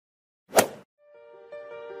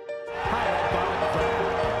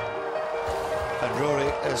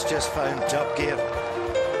has just found top gear.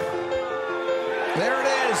 There it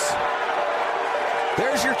is.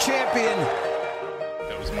 There's your champion.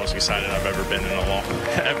 That was the most excited I've ever been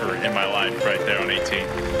ever in my life right there on 18.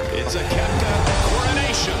 It's a Kepka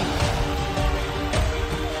coronation.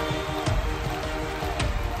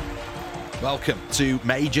 Welcome to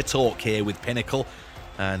Major Talk here with Pinnacle.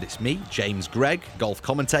 And it's me, James Gregg, golf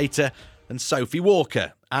commentator, and Sophie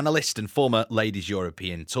Walker, analyst and former Ladies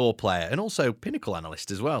European Tour player, and also Pinnacle analyst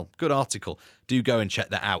as well. Good article. Do go and check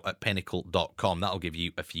that out at pinnacle.com. That'll give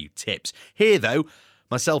you a few tips. Here, though,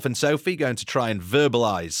 myself and Sophie going to try and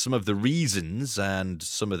verbalise some of the reasons and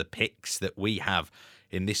some of the picks that we have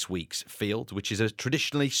in this week's field, which is a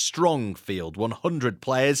traditionally strong field. 100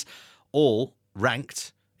 players, all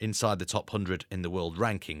ranked inside the top 100 in the world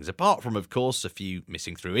rankings, apart from, of course, a few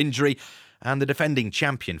missing through injury, and the defending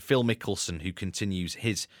champion, Phil Mickelson, who continues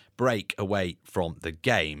his break away from the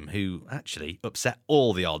game, who actually upset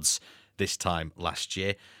all the odds this time last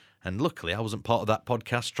year. And luckily, I wasn't part of that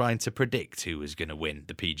podcast trying to predict who was going to win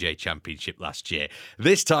the PGA Championship last year.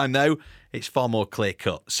 This time, though, it's far more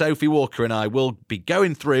clear-cut. Sophie Walker and I will be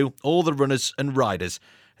going through all the runners and riders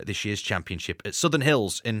at this year's championship at Southern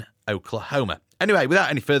Hills in Oklahoma. Anyway, without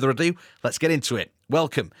any further ado, let's get into it.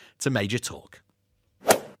 Welcome to Major Talk.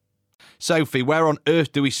 Sophie, where on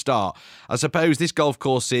earth do we start? I suppose this golf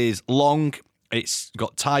course is long, it's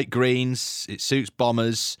got tight greens, it suits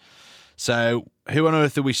bombers. So who on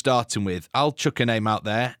earth are we starting with? I'll chuck a name out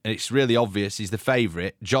there, and it's really obvious. He's the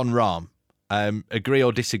favourite, Jon Rahm. Agree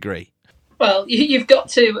or disagree? Well, you've got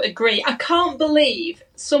to agree. I can't believe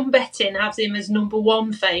some betting has him as number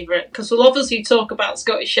one favourite, because we'll obviously talk about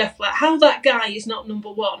Scotty Scheffler. How that guy is not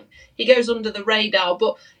number one. He goes under the radar.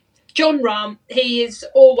 But Jon Rahm, he is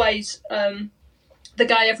always the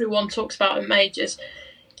guy everyone talks about in majors.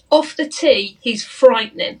 Off the tee, he's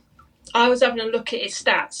frightening. I was having a look at his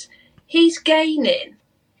stats. He's gaining,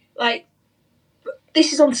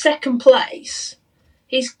 this is on second place.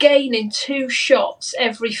 He's gaining 2 shots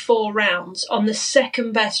every 4 rounds on the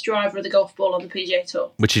second best driver of the golf ball on the PGA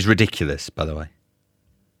Tour. Which is ridiculous, by the way.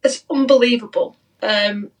 It's unbelievable.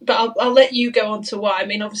 But I'll let you go on to why. I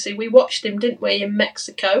mean, obviously, we watched him, didn't we, in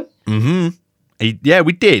Mexico? Mm-hmm. Yeah,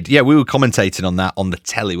 we did. Yeah, we were commentating on that on the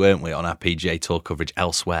telly, weren't we, on our PGA Tour coverage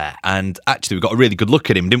elsewhere. And actually, we got a really good look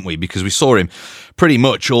at him, didn't we? Because we saw him pretty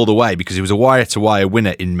much all the way, because he was a wire-to-wire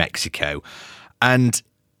winner in Mexico. And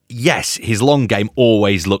yes, his long game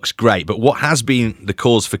always looks great, but what has been the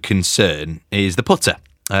cause for concern is the putter.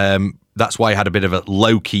 That's why he had a bit of a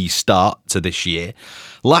low-key start to this year.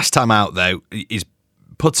 Last time out, though, his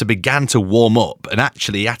putter began to warm up, and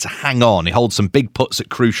actually he had to hang on. He holds some big putts at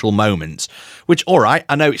crucial moments, which, all right,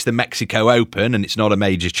 I know it's the Mexico Open and it's not a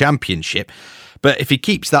major championship, but if he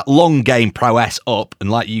keeps that long game prowess up,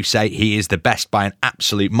 and like you say, he is the best by an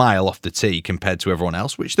absolute mile off the tee compared to everyone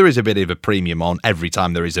else, which there is a bit of a premium on every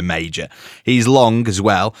time there is a major. He's long as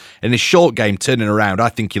well, and his short game turning around, I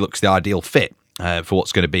think he looks the ideal fit for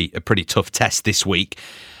what's going to be a pretty tough test this week.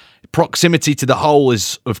 Proximity to the hole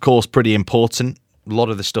is, of course, pretty important. A lot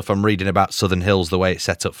of the stuff I'm reading about Southern Hills, the way it's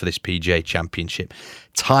set up for this PGA Championship.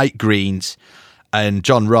 Tight greens. And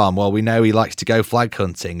Jon Rahm, well, we know he likes to go flag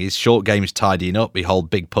hunting. His short game's tidying up. He holds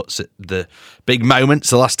big putts at the big moments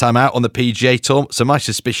the last time out on the PGA Tour. So my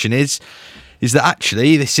suspicion is that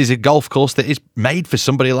actually this is a golf course that is made for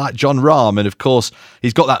somebody like Jon Rahm. And of course,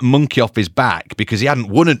 he's got that monkey off his back because he hadn't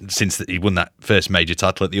won it since he won that first major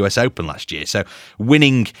title at the US Open last year. So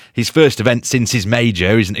winning his first event since his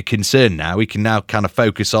major isn't a concern now. He can now kind of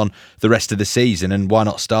focus on the rest of the season, and why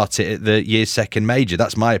not start it at the year's second major?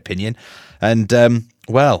 That's my opinion. And,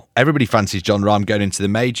 well, everybody fancies Jon Rahm going into the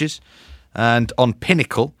majors. And on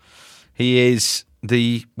Pinnacle, he's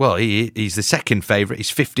the second favourite. He's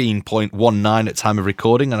 15.19 at time of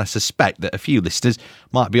recording, and I suspect that a few listeners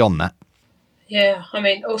might be on that. Yeah, I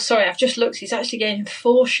mean, I've just looked. He's actually getting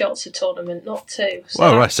 4 shots a tournament, not 2. So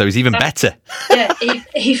well, right, so he's even better. Yeah,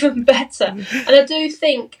 even better. And I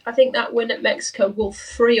think that win at Mexico will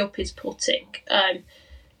free up his putting,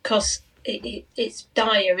 because it's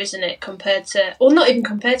dire, isn't it, compared to, or not even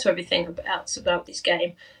compared to everything else about this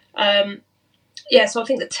game. So I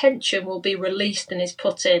think the tension will be released in his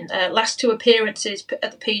putting. Last 2 appearances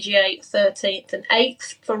at the PGA, 13th and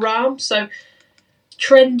 8th for Rahm, so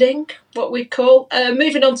trending, what we'd call.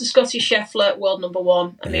 Moving on to Scotty Scheffler, world number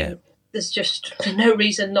 1. I mean, there's just no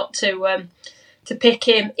reason not to pick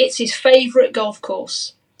him. It's his favourite golf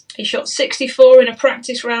course. He shot 64 in a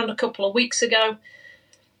practice round a couple of weeks ago.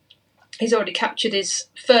 He's already captured his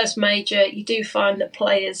first major. You do find that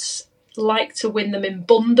players like to win them in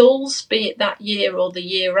bundles, be it that year or the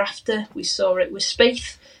year after. We saw it with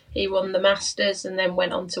Spieth. He won the Masters and then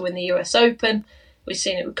went on to win the US Open. We've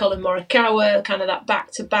seen it with Colin Morikawa, kind of that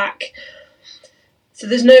back-to-back. So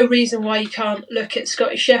there's no reason why you can't look at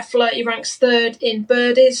Scottie Scheffler. He ranks third in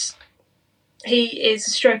birdies. His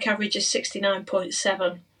stroke average is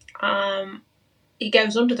 69.7. He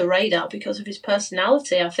goes under the radar because of his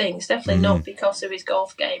personality, I think. It's definitely not because of his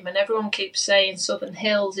golf game. And everyone keeps saying Southern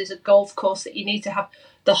Hills is a golf course that you need to have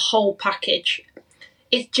the whole package.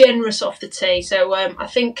 It's generous off the tee. So I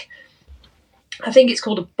think it's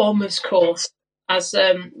called a bomber's course, as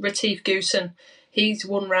Retief Goosen, he's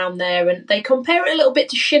won round there. And they compare it a little bit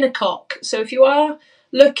to Shinnecock. So if you are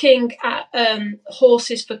looking at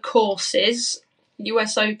horses for courses,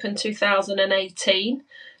 US Open 2018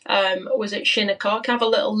 was at Shinnecock. Have a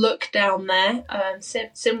little look down there.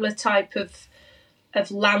 Similar type of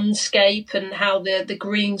landscape and how the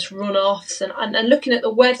greens run off. And looking at the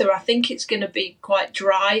weather, I think it's going to be quite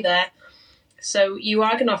dry there. So you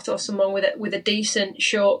are going to have someone with a decent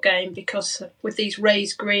short game, because with these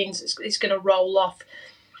raised greens, it's going to roll off.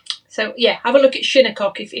 So yeah, have a look at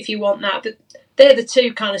Shinnecock if you want that. But they're the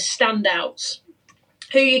two kind of standouts.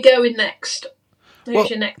 Who are you going next? Who's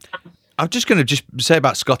your next man? I'm just going to just say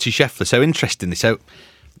about Scottie Scheffler. So interestingly, so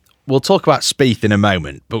we'll talk about Spieth in a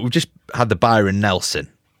moment, but we've just had the Byron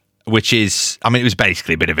Nelson, which is, I mean, it was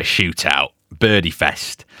basically a bit of a shootout, birdie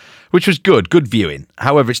fest, which was good viewing.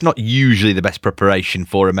 However, it's not usually the best preparation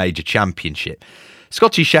for a major championship.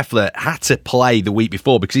 Scottie Scheffler had to play the week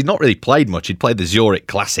before because he'd not really played much. He'd played the Zurich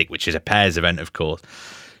Classic, which is a pairs event, of course.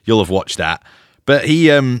 You'll have watched that. But he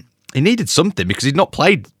needed something because he'd not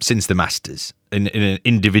played since the Masters in an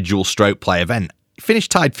individual stroke play event. He finished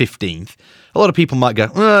tied 15th. A lot of people might go,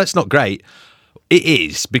 it's not great. It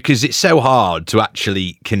is, because it's so hard to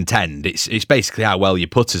actually contend. It's basically how well your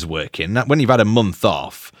putter's working. When you've had a month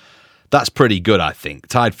off, that's pretty good, I think.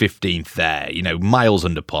 Tied 15th there, miles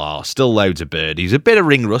under par, still loads of birdies, a bit of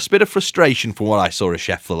ring rust, a bit of frustration from what I saw of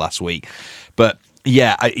Scheffler last week. But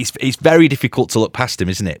yeah, it's very difficult to look past him,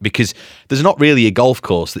 isn't it? Because there's not really a golf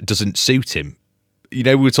course that doesn't suit him.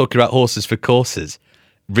 We were talking about horses for courses.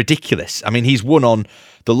 Ridiculous. I mean, he's won on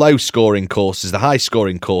the low-scoring courses, the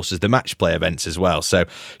high-scoring courses, the match play events as well. So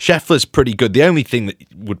Scheffler's pretty good. The only thing that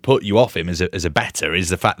would put you off him as a bettor is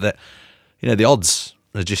the fact that, the odds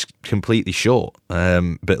are just completely short.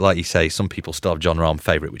 But like you say, some people still have John Rahm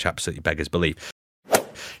favourite, which absolutely beggars belief.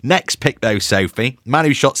 Next pick, though, Sophie, man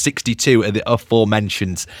who shot 62 at the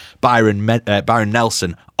aforementioned Byron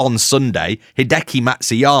Nelson on Sunday, Hideki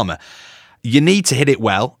Matsuyama. You need to hit it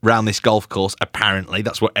well round this golf course, apparently.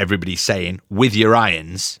 That's what everybody's saying, with your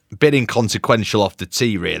irons. A bit inconsequential off the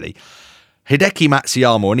tee, really. Hideki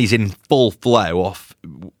Matsuyama, when he's in full flow off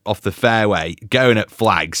the fairway, going at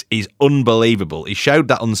flags, is unbelievable. He showed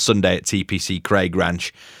that on Sunday at TPC Craig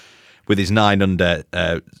Ranch with his 9 under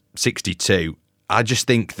 62. I just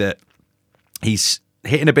think that he's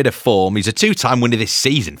hitting a bit of form. He's a 2-time winner this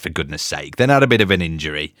season, for goodness sake. Then had a bit of an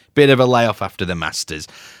injury, bit of a layoff after the Masters.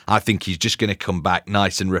 I think he's just going to come back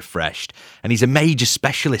nice and refreshed. And he's a major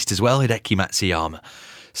specialist as well, Hideki Matsuyama.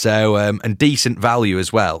 So, and decent value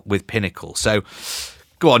as well with Pinnacle. So,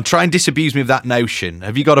 go on, try and disabuse me of that notion.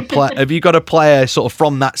 Have you got a player sort of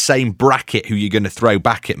from that same bracket who you're going to throw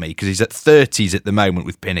back at me? Because he's at 30s at the moment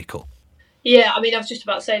with Pinnacle. Yeah, I mean, I was just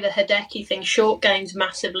about to say the Hideki thing. Short game's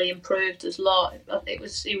massively improved as well.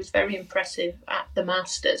 He was very impressive at the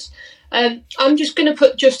Masters. I'm just going to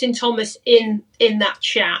put Justin Thomas in that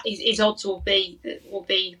chat. His odds will be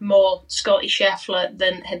more Scottie Scheffler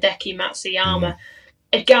than Hideki Matsuyama.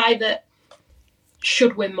 A guy that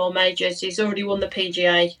should win more majors. He's already won the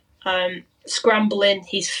PGA. Scrambling,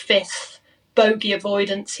 he's 5th. Bogey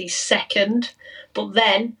avoidance, he's 2nd. But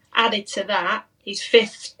then, added to that, he's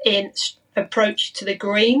 5th in approach to the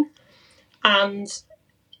green, and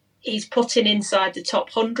he's putting inside the top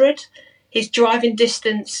 100. His driving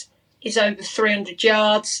distance is over 300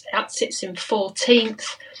 yards. That sits in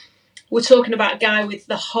 14th. We're talking about a guy with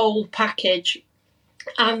the whole package,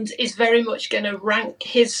 and is very much going to rank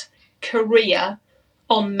his career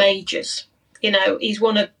on majors. He's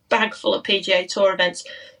won a bag full of PGA Tour events,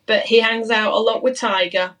 but he hangs out a lot with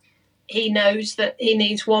Tiger. He knows that he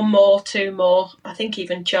needs 1 more, 2 more. I think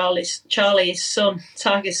even Charlie's son,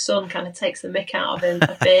 Tiger's son, kind of takes the mick out of him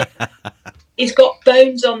a bit. He's got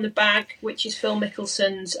bones on the bag, which is Phil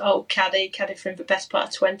Mickelson's old caddy for him for the best part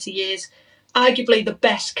of 20 years. Arguably the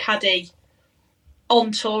best caddy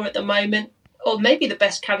on tour at the moment, or maybe the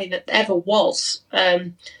best caddy that ever was.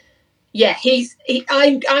 I'm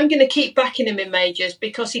going to keep backing him in majors,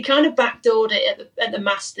 because he kind of backdoored it at the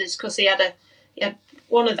Masters, because he had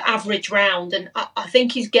one of the average round, and I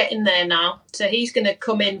think he's getting there now. So he's going to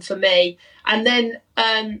come in for me. And then,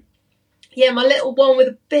 my little one with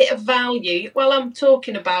a bit of value, while I'm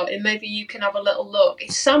talking about him, maybe you can have a little look.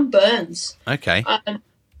 It's Sam Burns. Okay.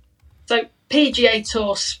 So PGA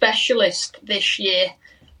Tour specialist this year.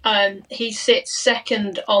 He sits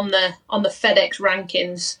second on the FedEx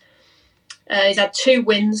rankings. He's had 2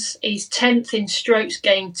 wins. He's 10th in strokes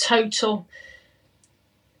gained total.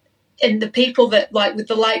 And the people that, like, with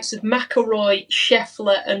the likes of McIlroy,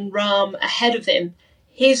 Scheffler and Rahm ahead of him,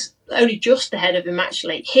 he's only just ahead of him,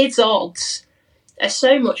 actually. His odds are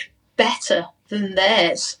so much better than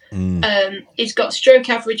theirs. He's got a stroke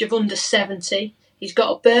average of under 70. He's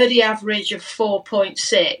got a birdie average of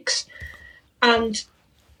 4.6. And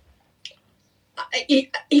he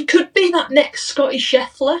could be that next Scotty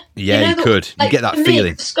Scheffler. Yeah, he could. You get that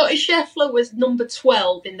feeling. Scotty Scheffler was number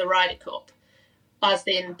 12 in the Ryder Cup, as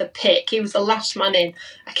in the pick. He was the last man in.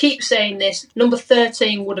 I keep saying this. Number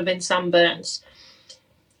 13 would have been Sam Burns.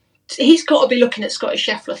 He's got to be looking at Scotty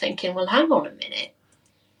Scheffler thinking, well, hang on a minute.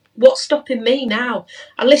 What's stopping me now?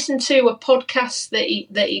 I listened to a podcast that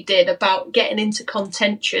he did about getting into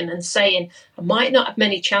contention and saying, I might not have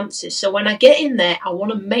many chances. So when I get in there, I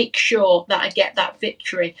want to make sure that I get that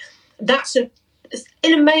victory.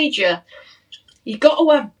 In a major, you've got to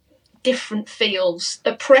have different feels.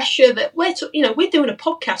 The pressure that we're doing a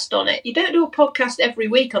podcast on it. You don't do a podcast every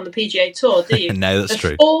week on the PGA Tour, do you? No, that's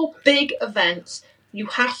true. 4 big events. You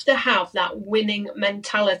have to have that winning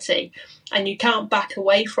mentality and you can't back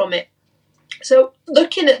away from it. So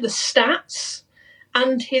looking at the stats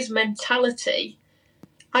and his mentality,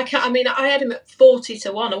 I had him at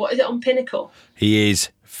 40-1. Or what is it on Pinnacle? He is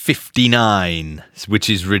 59, which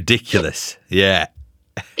is ridiculous. Yeah.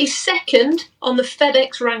 He's second on the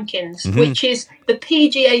FedEx rankings, which is the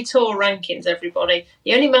PGA Tour rankings, everybody.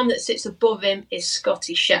 The only man that sits above him is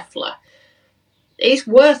Scotty Scheffler. He's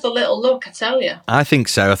worth a little look, I tell you. I think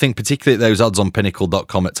so. I think particularly at those odds on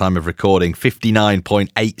pinnacle.com at time of recording,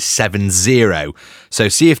 59.870. So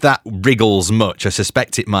see if that wriggles much. I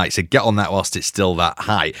suspect it might. So get on that whilst it's still that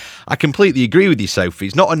high. I completely agree with you, Sophie.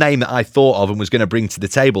 It's not a name that I thought of and was going to bring to the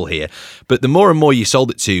table here. But the more and more you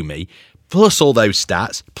sold it to me, plus all those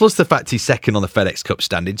stats, plus the fact he's second on the FedEx Cup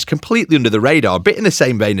standings, completely under the radar, a bit in the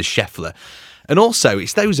same vein as Scheffler. And also,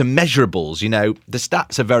 it's those immeasurables. The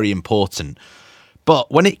stats are very important.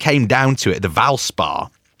 But when it came down to it, the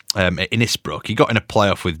Valspar in Innisbrook, he got in a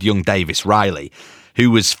playoff with young Davis Riley,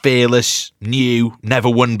 who was fearless, new, never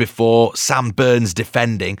won before. Sam Burns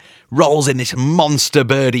defending, rolls in this monster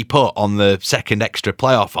birdie putt on the second extra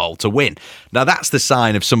playoff hole to win. Now that's the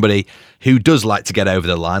sign of somebody who does like to get over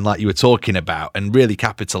the line, like you were talking about, and really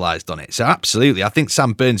capitalised on it. So absolutely, I think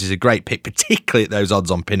Sam Burns is a great pick, particularly at those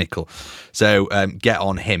odds on Pinnacle. So get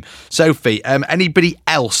on him. Sophie, anybody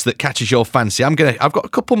else that catches your fancy? I've got a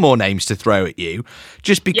couple more names to throw at you,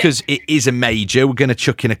 just because it is a major. We're going to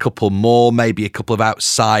chuck in a couple more, maybe a couple of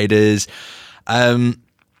outsiders.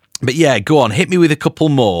 But yeah, go on, hit me with a couple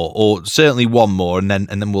more, or certainly one more, and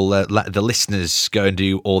then we'll let the listeners go and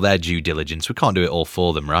do all their due diligence. We can't do it all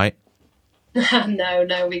for them, right?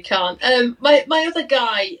 No, we can't. My other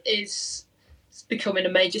guy is becoming a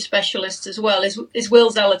major specialist as well. Is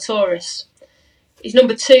Will Zalatoris. He's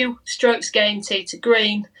number 2, strokes gained tee to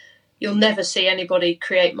green. You'll never see anybody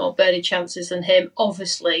create more birdie chances than him.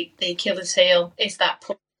 Obviously, the Achilles heel is that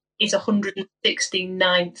putt. He's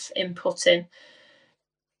 169th in putting.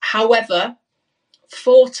 However,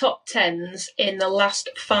 4 top 10s in the last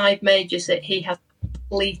 5 majors that he has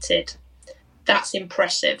completed. That's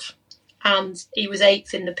impressive. And he was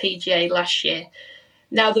 8th in the PGA last year.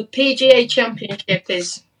 Now, the PGA Championship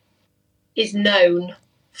is known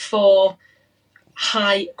for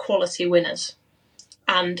high-quality winners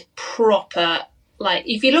and proper... Like,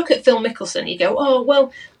 if you look at Phil Mickelson, you go, oh,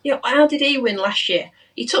 well, how did he win last year?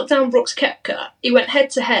 He took down Brooks Koepka. He went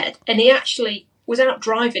head-to-head, and he actually was out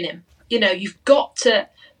driving him. You've got to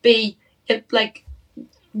be,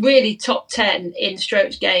 really top 10 in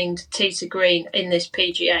strokes gained tee to green in this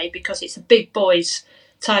PGA, because it's a big boys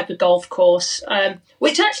type of golf course,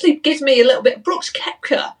 which actually gives me a little bit. Brooks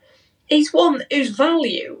Koepka, he's one whose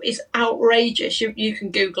value is outrageous. You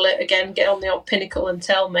can Google it again, get on the old Pinnacle and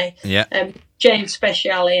tell me. Yeah. James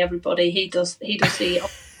Speciale, everybody, he does the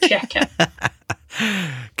checker.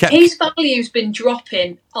 His value's been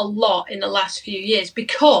dropping a lot in the last few years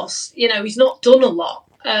because he's not done a lot.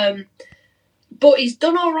 But he's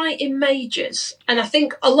done all right in majors. And I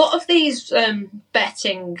think a lot of these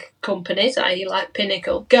betting companies, i.e. like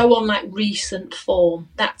Pinnacle, go on like recent form,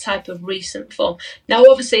 that type of recent form. Now,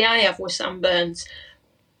 obviously, I have with Sam Burns.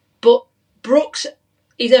 But Brooks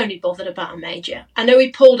he's only bothered about a major. I know he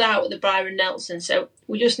pulled out with the Byron Nelson, so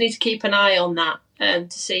we just need to keep an eye on that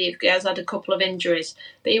to see if he has had a couple of injuries.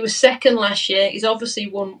 But he was second last year. He's obviously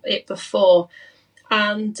won it before.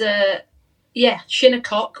 And,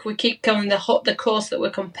 Shinnecock, we keep calling the course that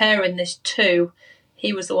we're comparing this to.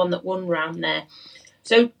 He was the one that won round there.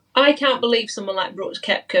 So I can't believe someone like Brooks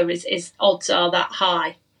Koepka is odds are that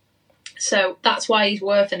high. So that's why he's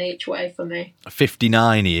worth an each way for me.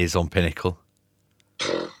 59 he is on Pinnacle.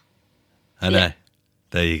 I know. Yeah.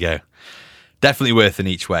 There you go. Definitely worth an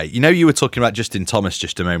each way. You were talking about Justin Thomas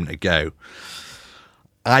just a moment ago.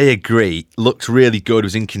 I agree. Looked really good.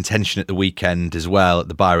 Was in contention at the weekend as well at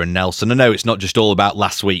the Byron Nelson. I know it's not just all about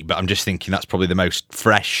last week, but I'm just thinking that's probably the most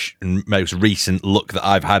fresh and most recent look that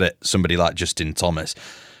I've had at somebody like Justin Thomas.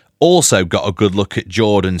 Also got a good look at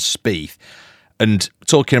Jordan Spieth. And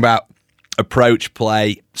talking about approach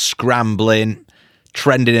play, scrambling,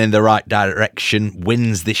 trending in the right direction,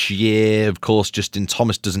 wins this year. Of course, Justin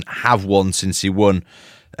Thomas doesn't have one since he won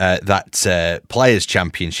that Players'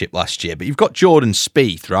 Championship last year. But you've got Jordan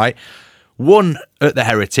Spieth, right? Won at the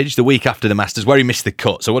Heritage the week after the Masters where he missed the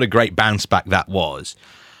cut. So what a great bounce back that was.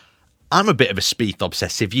 I'm a bit of a Spieth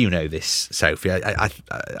obsessive. You know this, Sophie. I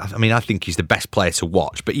mean, I think he's the best player to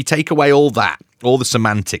watch. But you take away all that, all the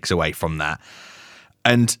semantics away from that.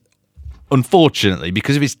 And unfortunately,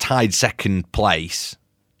 because of his tied second place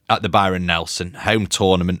at the Byron Nelson, home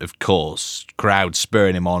tournament, of course, crowd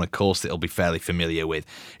spurring him on, a course that he'll be fairly familiar with,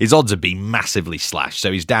 his odds have been massively slashed,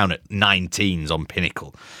 so he's down at 19s on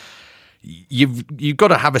Pinnacle. You've got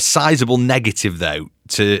to have a sizable negative, though,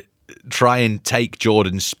 to try and take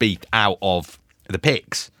Jordan Spieth out of the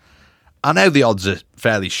picks. I know the odds are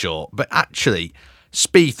fairly short, but actually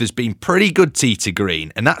Spieth has been pretty good tee to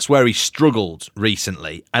green, and that's where he struggled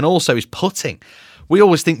recently, and also his putting. We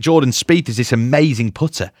always think Jordan Spieth is this amazing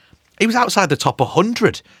putter. He was outside the top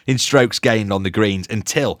 100 in strokes gained on the greens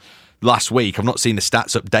until last week. I've not seen the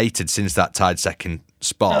stats updated since that tied second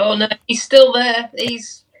spot. Oh no, he's still there.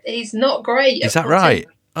 He's not great. Is that right?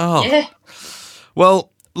 Oh, yeah.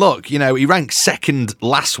 Well, look, he ranked second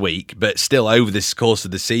last week, but still over this course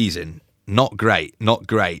of the season, not great.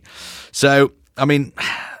 So, I mean,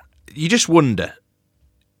 you just wonder,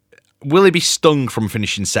 will he be stung from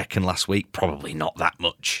finishing second last week? Probably not that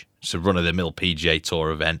much. It's a run-of-the-mill PGA Tour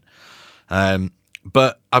event.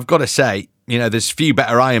 But I've got to say, there's few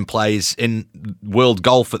better iron players in world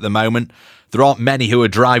golf at the moment. There aren't many who are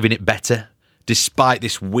driving it better, despite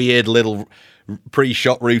this weird little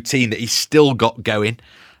pre-shot routine that he's still got going,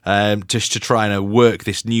 just to try and work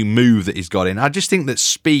this new move that he's got in. I just think that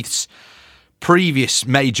Spieth's previous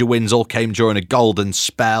major wins all came during a golden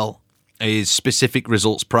spell. His specific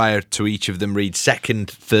results prior to each of them read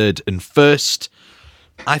second, third and first.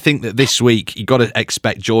 I think that this week you've got to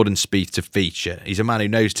expect Jordan Spieth to feature. He's a man who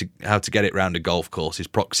knows how to get it round a golf course. His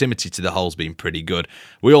proximity to the hole's been pretty good.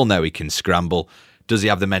 We all know he can scramble. Does he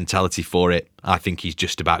have the mentality for it? I think he's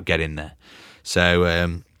just about getting there. So,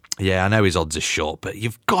 I know his odds are short, but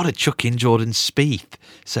you've got to chuck in Jordan Spieth,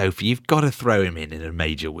 Sophie. You've got to throw him in a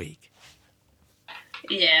major week.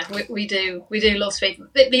 Yeah, we do love Spieth.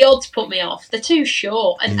 The odds put me off. They're too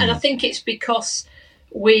short, and I think it's because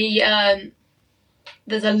there's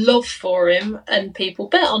a love for him, and people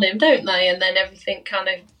bet on him, don't they? And then everything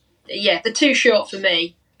they're too short for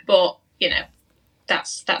me. But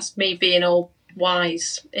that's me being all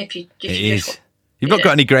wise. You've not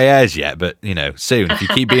got any grey hairs yet, but soon. If you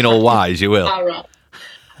keep being all wise, you will. All right.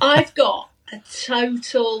 I've got a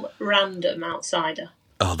total random outsider.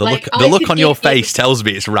 Oh, the look on your face tells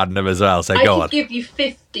me it's random as well. So go on. I could give you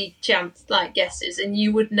 50 guesses, and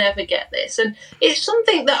you would never get this. And it's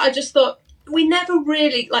something that I just thought we never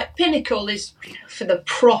really Pinnacle is for the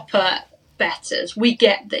proper bettors. We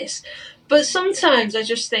get this, but sometimes I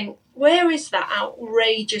just think, where is that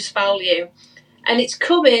outrageous value? And it's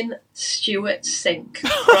come in Stuart Sink,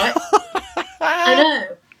 right? I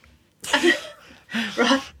know.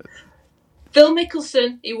 Right. Phil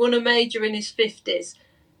Mickelson, he won a major in his 50s.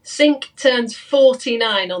 Sink turns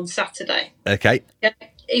 49 on Saturday. Okay.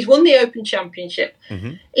 He's won the Open Championship.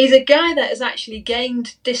 Mm-hmm. He's a guy that has actually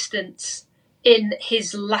gained distance in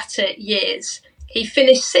his latter years. He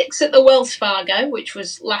finished 6th at the Wells Fargo, which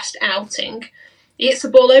was last outing. He hits the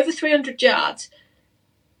ball over 300 yards.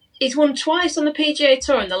 He's won twice on the PGA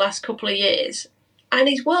Tour in the last couple of years, and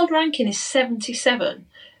his world ranking is 77.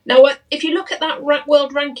 Now, if you look at that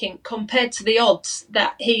world ranking compared to the odds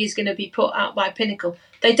that he is going to be put out by Pinnacle,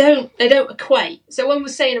 they don't equate. So when we're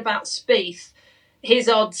saying about Spieth, his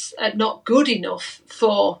odds are not good enough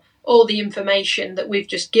for all the information that we've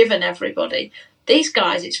just given everybody. These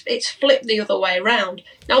guys, it's flipped the other way around.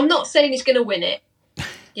 Now, I'm not saying he's going to win it,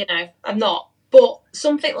 I'm not. But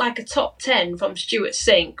something like a top 10 from Stuart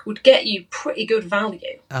Sink would get you pretty good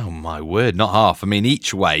value. Oh, my word, not half. I mean,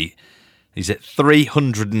 each way, he's at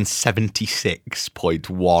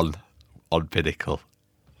 376.1 on Pinnacle.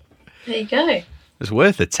 There you go. It's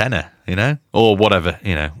worth a tenner, or whatever,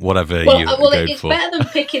 whatever Well, you well, go it's for. better than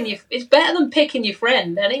picking your. It's better than picking your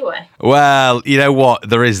friend anyway. Well, you know what?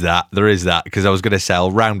 There is that, because I was going to say,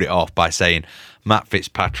 I'll round it off by saying Matt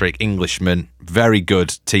Fitzpatrick, Englishman, very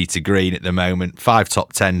good tee to green at the moment. 5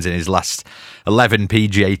 top 10s in his last 11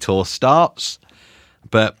 PGA Tour starts,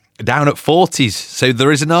 but down at 40s. So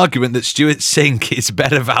there is an argument that Stuart Sink is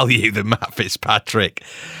better value than Matt Fitzpatrick.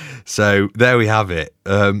 So there we have it.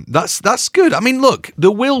 That's good. I mean, look,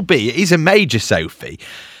 it is a major, Sophie,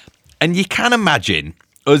 and you can imagine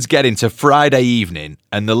us getting to Friday evening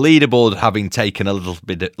and the leaderboard having taken a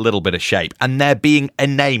little bit of shape, and there being a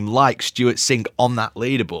name like Stuart Sink on that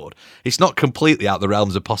leaderboard. It's not completely out the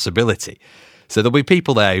realms of possibility. So there'll be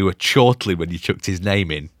people there who are chortly when you chucked his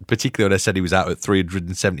name in, particularly when I said he was out at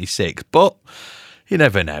 376. But you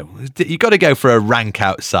never know. You've got to go for a rank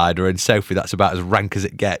outsider, and Sophie, that's about as rank as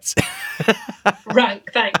it gets.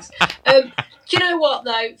 Rank, thanks. Do you know what,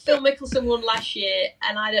 though? Phil Mickelson won last year,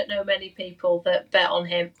 and I don't know many people that bet on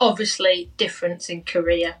him. Obviously, difference in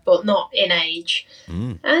career, but not in age.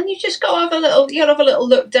 And you just got to have a little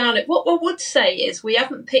look down at what I would say is we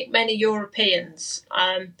haven't picked many Europeans.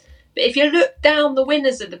 But if you look down the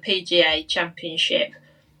winners of the PGA Championship,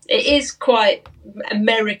 it is quite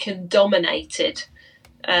American dominated.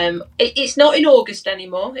 It's not in August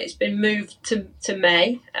anymore. It's been moved to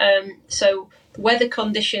May. So the weather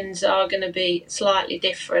conditions are going to be slightly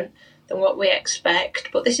different than what we expect.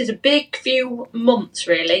 But this is a big few months,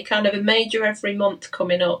 really, kind of a major every month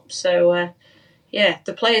coming up. So,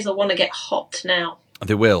 the players will want to get hot now.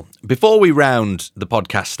 They will. Before we round the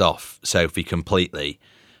podcast off, Sophie, completely,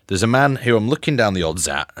 there's a man who I'm looking down the odds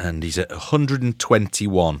at, and he's at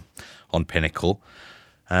 121 on Pinnacle.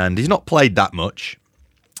 And he's not played that much.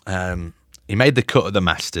 He made the cut at the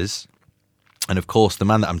Masters. And of course, the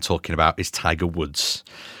man that I'm talking about is Tiger Woods.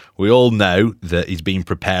 We all know that he's been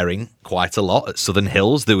preparing quite a lot at Southern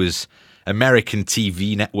Hills. There was American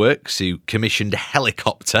TV networks who commissioned a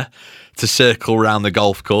helicopter to circle around the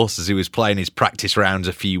golf course as he was playing his practice rounds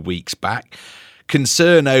a few weeks back.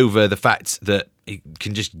 Concern over the fact that he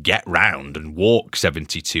can just get round and walk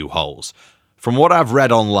 72 holes. From what I've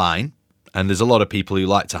read online, and there's a lot of people who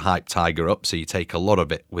like to hype Tiger up, so you take a lot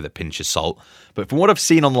of it with a pinch of salt. But from what I've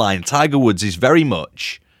seen online, Tiger Woods is very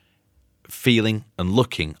much feeling and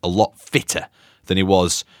looking a lot fitter than he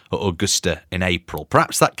was at Augusta in April.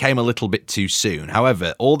 Perhaps that came a little bit too soon.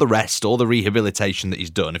 However, all the rehabilitation that he's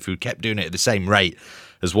done, if he kept doing it at the same rate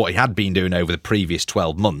as what he had been doing over the previous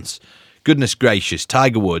 12 months, goodness gracious,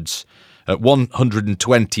 Tiger Woods at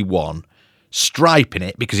 121, striping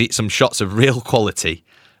it because he hit some shots of real quality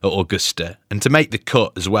at Augusta, and to make the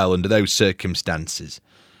cut as well under those circumstances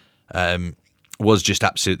was just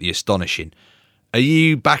absolutely astonishing. Are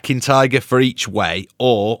you backing Tiger for each way,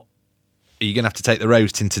 or are you going to have to take the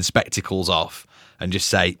rose-tinted spectacles off and just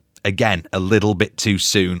say, again, a little bit too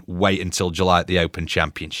soon, wait until July at the Open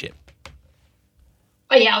Championship?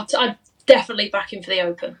 Oh yeah, I'd definitely back him for the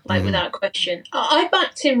Open, without question. I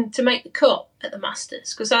backed him to make the cut at the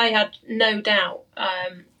Masters because I had no doubt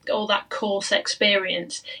all that course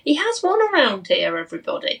experience. He has won around here,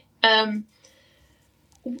 everybody. The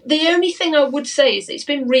only thing I would say is it's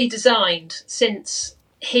been redesigned since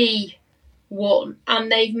he won,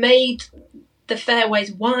 and they've made the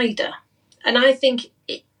fairways wider. And I think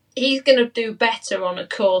he's going to do better on a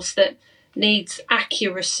course that needs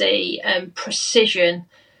accuracy and precision.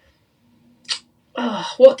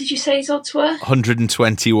 Oh, what did you say his odds were?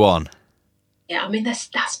 121. Yeah, I mean, that's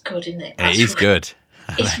good, isn't it? It is good.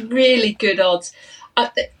 It's really good odds. I'm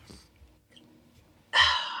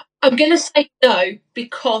going to say no,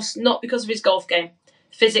 not because of his golf game.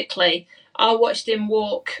 Physically, I watched him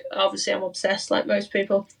walk. Obviously, I'm obsessed like most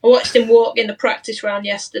people. I watched him walk in the practice round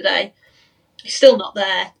yesterday. He's still not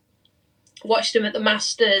there. Watched him at the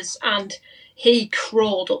Masters, and he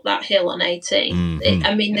crawled up that hill on 18.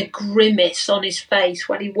 Mm-hmm. The grimace on his face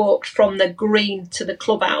when he walked from the green to the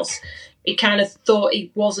clubhouse. He kind of thought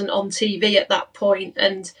he wasn't on TV at that point,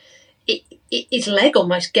 and his leg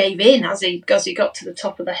almost gave in as he got to the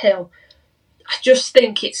top of the hill. I just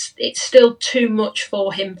think it's still too much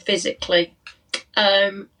for him physically.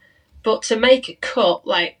 But to make a cut,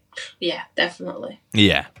 yeah, definitely.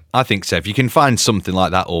 Yeah, I think so. If you can find something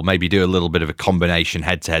like that, or maybe do a little bit of a combination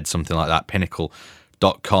head-to-head, something like that, Pinnacle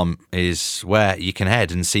Pinnacle.com is where you can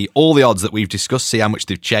head and see all the odds that we've discussed, see how much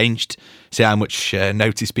they've changed, see how much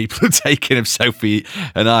notice people have taken of Sophie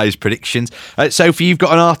and I's predictions. Sophie, you've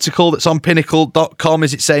got an article that's on Pinnacle.com.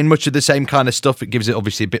 Is it saying much of the same kind of stuff? It gives it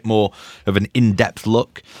obviously a bit more of an in-depth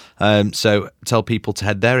look. So tell people to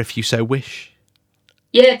head there if you so wish.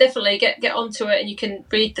 Yeah, definitely. Get onto it and you can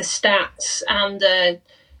read the stats. And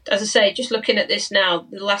as I say, just looking at this now,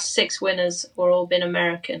 the last 6 winners were all been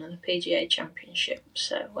American and the PGA Championship.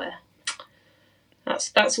 So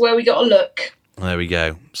that's where we got to look. There we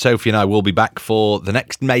go. Sophie and I will be back for the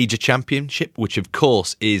next major championship, which of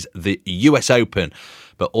course is the US Open.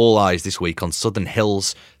 But all eyes this week on Southern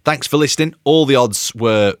Hills. Thanks for listening. All the odds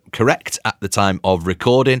were correct at the time of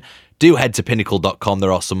recording. Do head to Pinnacle.com.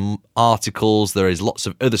 There are some articles. There is lots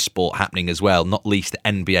of other sport happening as well, not least the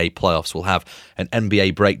NBA playoffs. We'll have an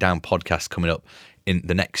NBA breakdown podcast coming up in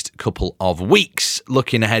the next couple of weeks,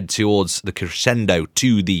 looking ahead towards the crescendo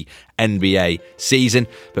to the NBA season.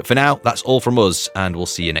 But for now, that's all from us, and we'll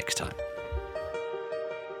see you next time.